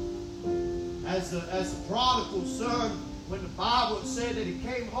open. As the prodigal son, when the Bible said that he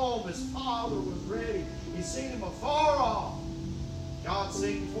came home, his father was ready. He seen him afar off. God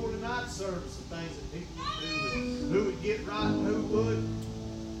seen before the night service the things that people would do, and who would get right and who would.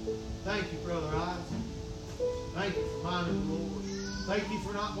 Thank you, Brother Isaac. Thank you for minding the Lord. Thank you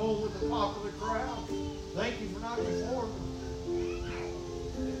for not going with the popular crowd. Thank you for not conforming.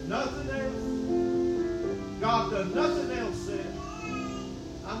 Nothing else. God done nothing else said.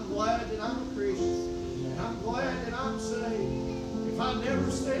 I'm glad that I'm a Christian. And I'm glad that I'm saved. If I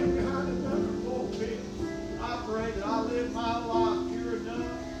never stand behind another pulpit, I pray that I live my life pure enough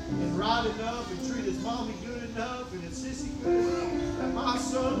and right enough and treat his mommy good enough and his sissy good enough that my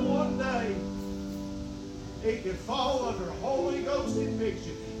son one day he could fall under Holy Ghost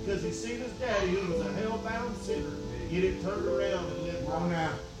conviction because he seen his daddy, who was a hell-bound sinner, get it turned around and live Come on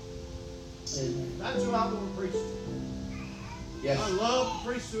now. That's what I want to preach to. Yes. I love to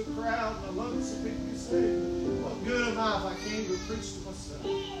preach to a crowd, and I love to see people get saved. What good am I if I can't even preach to myself?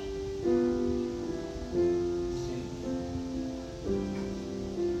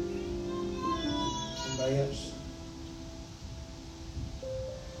 Anybody else?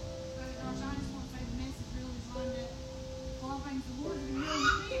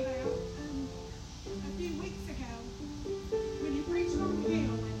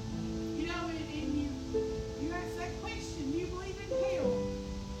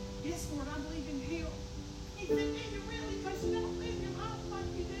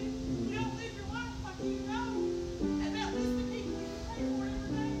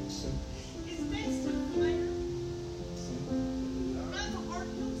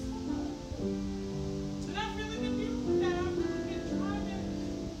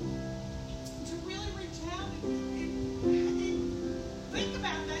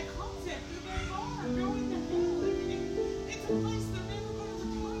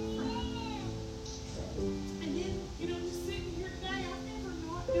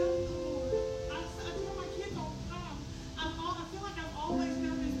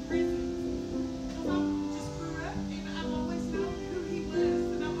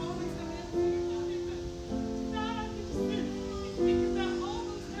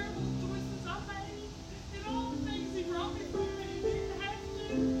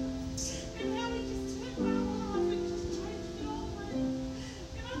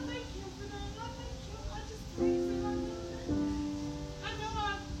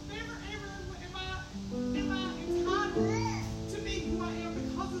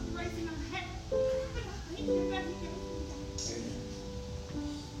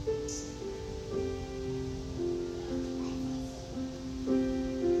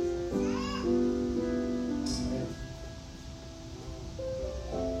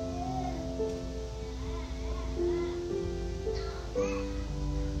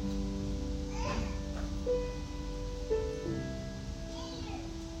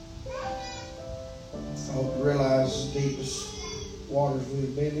 waters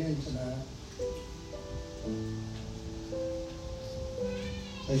we've been in tonight.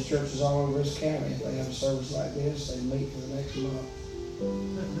 There's churches all over this county. If they have a service like this, they meet for the next month.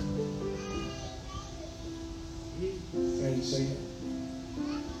 And see it.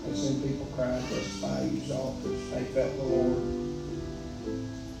 I've seen people cry, testify, use altars. They felt the Lord.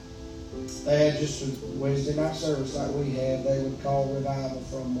 They had just a Wednesday night service like we had. They would call revival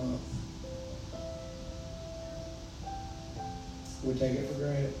for a month. We take it for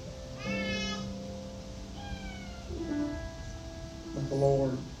granted. But the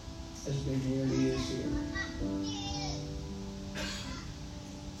Lord has been here and He is here.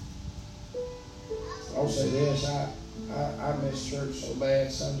 I'll say this, I miss church so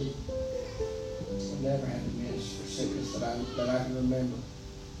bad Sunday. I never had to miss for sickness that I can remember.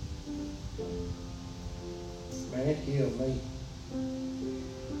 Man, it killed me.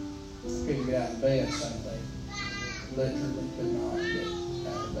 I couldn't get out of bed Sunday. Literally could not get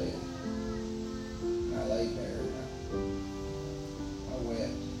out of bed. And I laid there and I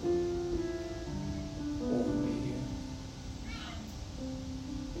wept. Poor me.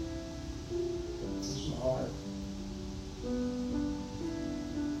 It's my heart.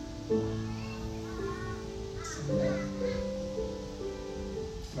 Yeah.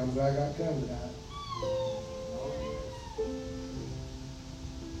 I'm glad I come tonight.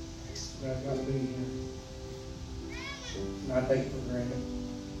 Glad I got to be here. And I take it for granted.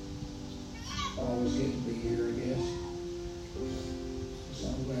 I always get to be here, I guess. So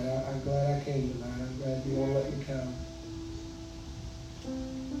I'm glad I came tonight. I'm glad you want to let me come.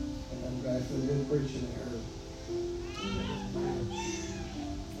 And I'm glad for the good preaching I heard.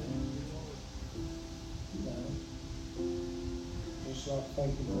 Just not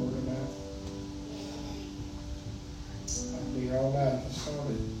thanking for it tonight. I'd be here all night if I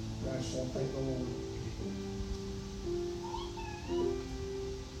started. I just want to thank the Lord.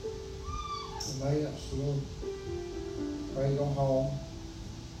 Somebody else, Lord, pray go home,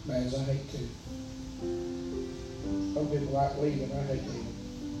 bad as I hate to. Some people like leaving, I hate leaving.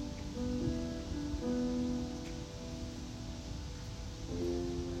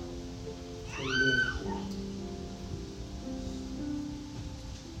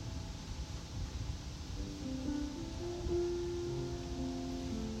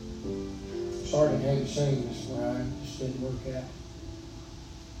 Sorry to have you sing this, Brian. It just didn't work out.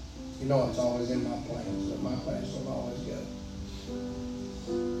 You know it's always in my plans, but my plans don't always go.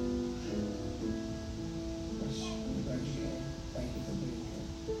 I'm glad you came. Thank you for being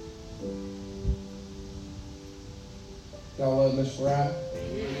here. Y'all love Miss Brian?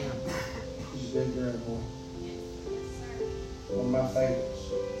 She's a good girl, boy. One of my favorites.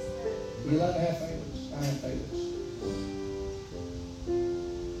 You like to have favorites? I have favorites.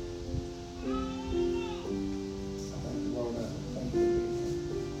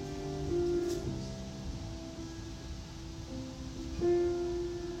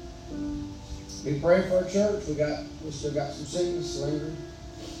 Be praying for our church. We still got some sickness lingering.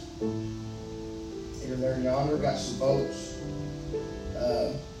 Here, there, and yonder. Got some folks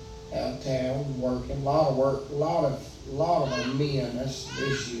out of town working. A lot of work. A lot of our men. That's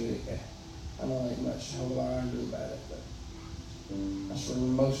the issue. I know ain't much a whole lot I can do about it, but that's where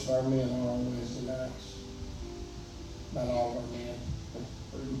most of our men are on Wednesday nights. Not all of our men,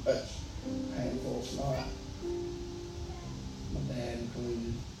 pretty much. A handful's not. My dad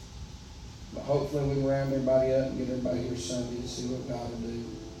included. But hopefully we can round everybody up and get everybody here Sunday to see what God will do.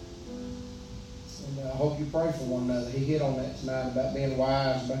 And I hope you pray for one another. He hit on that tonight about being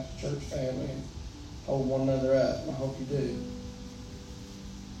wise about the church family and hold one another up. And I hope you do.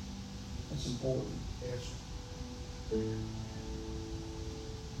 It's important. Yes. And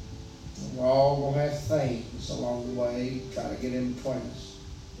we're all going to have things along the way try to get in between us.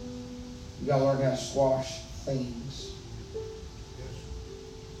 We've got to learn how to squash things.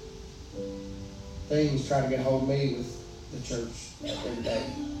 Things try to get hold of me with the church every day.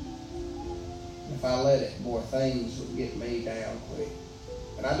 If I let it, boy, things would get me down quick.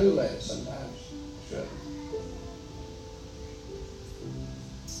 And I do let it sometimes. Sure.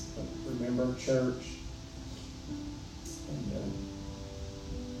 But remember church. And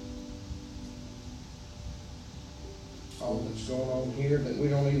all that's going on here that we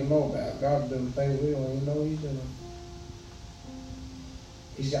don't even know about. God's doing things we don't even know He's doing.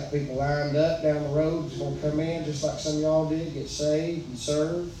 He's got people lined up down the road who's going to come in just like some of y'all did, get saved and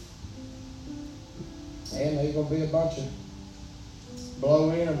serve. And there's going to be a bunch of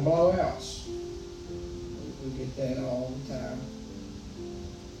blow in and blow outs. We get that all the time.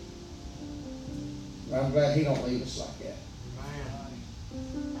 But I'm glad He don't leave us like that.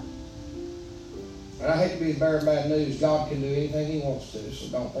 And I hate to be the bearer of bad news. God can do anything He wants to, so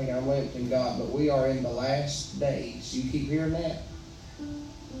don't think I'm limiting God. But we are in the last days. You keep hearing that?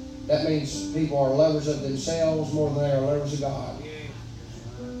 That means people are lovers of themselves more than they are lovers of God.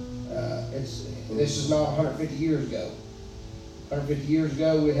 This is not 150 years ago. 150 years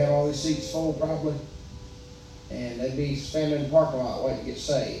ago, we'd have all these seats full probably, and they'd be standing in the parking lot waiting to get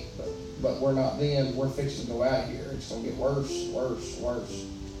saved. But we're not then. We're fixing to go out of here. It's going to get worse, worse, worse.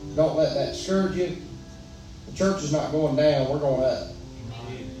 Don't let that discourage you. The church is not going down. We're going up.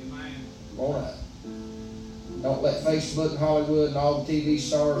 Going up. Don't let Facebook and Hollywood and all the TV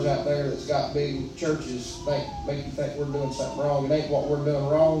stars out there that's got big churches make you think we're doing something wrong. It ain't what we're doing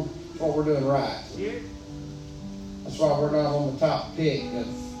wrong. It's what we're doing right. That's why we're not on the top pick of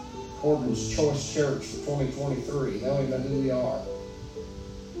Corbin's Choice Church for 2023. They don't even know who we are.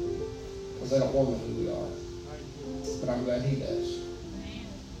 Because they don't want to know who we are. But I'm glad He does.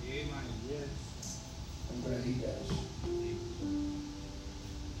 I'm glad He does.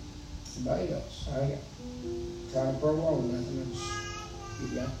 Anybody else? I ain't trying to prolong nothing. I just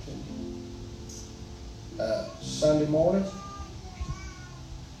give you opportunity. Sunday morning,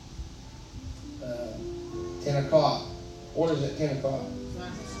 10 o'clock. What is it, 10 o'clock?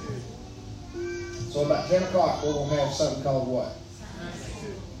 So about 10 o'clock, we're going to have something called what?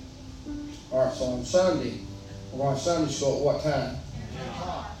 All right, so on Sunday, we're going to Sunday school at what time? 10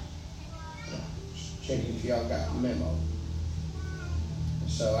 o'clock. Just checking if y'all got the memo.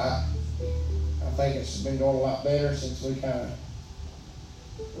 So I think it's been going a lot better since we kind of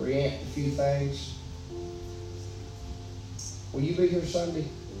reamped a few things. Will you be here Sunday?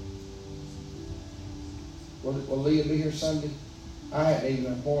 Will Leah be here Sunday? I hadn't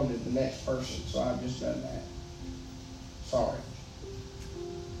even appointed the next person, so I've just done that. Sorry.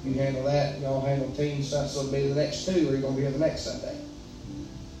 You handle that, y'all handle team stuff, so it'll be the next two, or you're going to be here the next Sunday.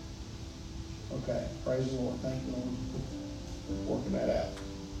 Okay, praise the Lord. Thank you, Lord, for working that out.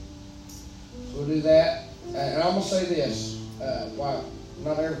 So we'll do that. And I'm going to say this. Why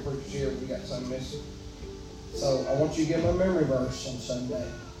not every preacher's here, we got something missing. So I want you to give them a memory verse on Sunday.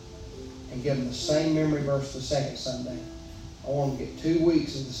 And give them the same memory verse the second Sunday. I want them to get 2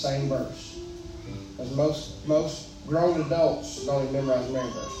 weeks of the same verse. Because most grown adults don't even memorize the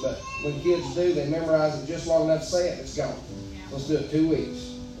memory verse. But when kids do, they memorize it just long enough to say it, it's gone. So let's do it 2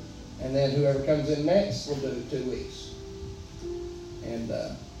 weeks. And then whoever comes in next, we'll do it 2 weeks. And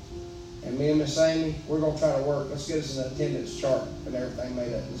me and Miss Amy, we're going to try to work. Let's get us an attendance chart and everything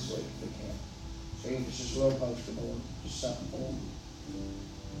made up this week if we can. So even if it's just a little poster board, just something for them.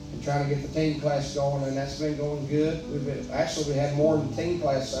 And trying to get the teen class going, and that's been going good. We had more than teen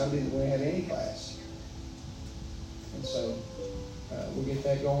class Sunday than we had any class. And so we'll get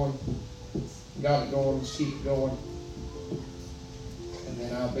that going. Got it going. Let's keep it going. And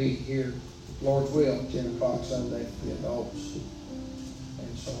then I'll be here, Lord's will, 10 o'clock Sunday for the adults.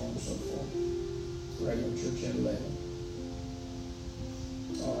 And so on and so forth. Regular church at 11.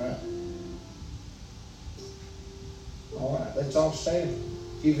 All right, let's all stand.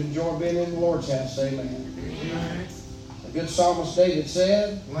 If you've enjoyed being in the Lord's house, say amen. Amen. The good psalmist David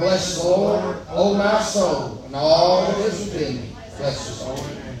said, "Bless the Lord, O my soul, and all that is within me. Bless His holy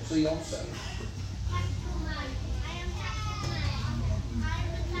name." See you on Sunday.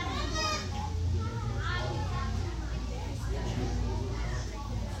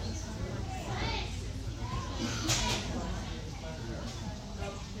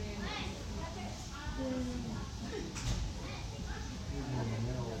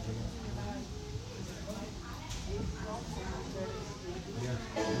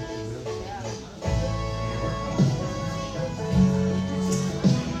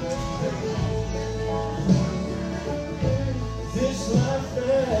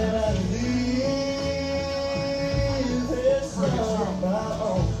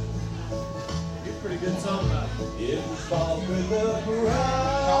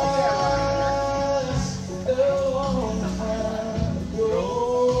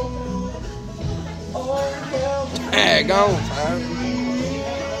 Hey, go.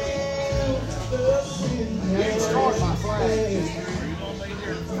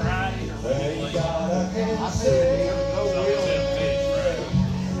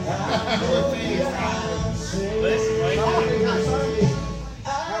 Listen, wait.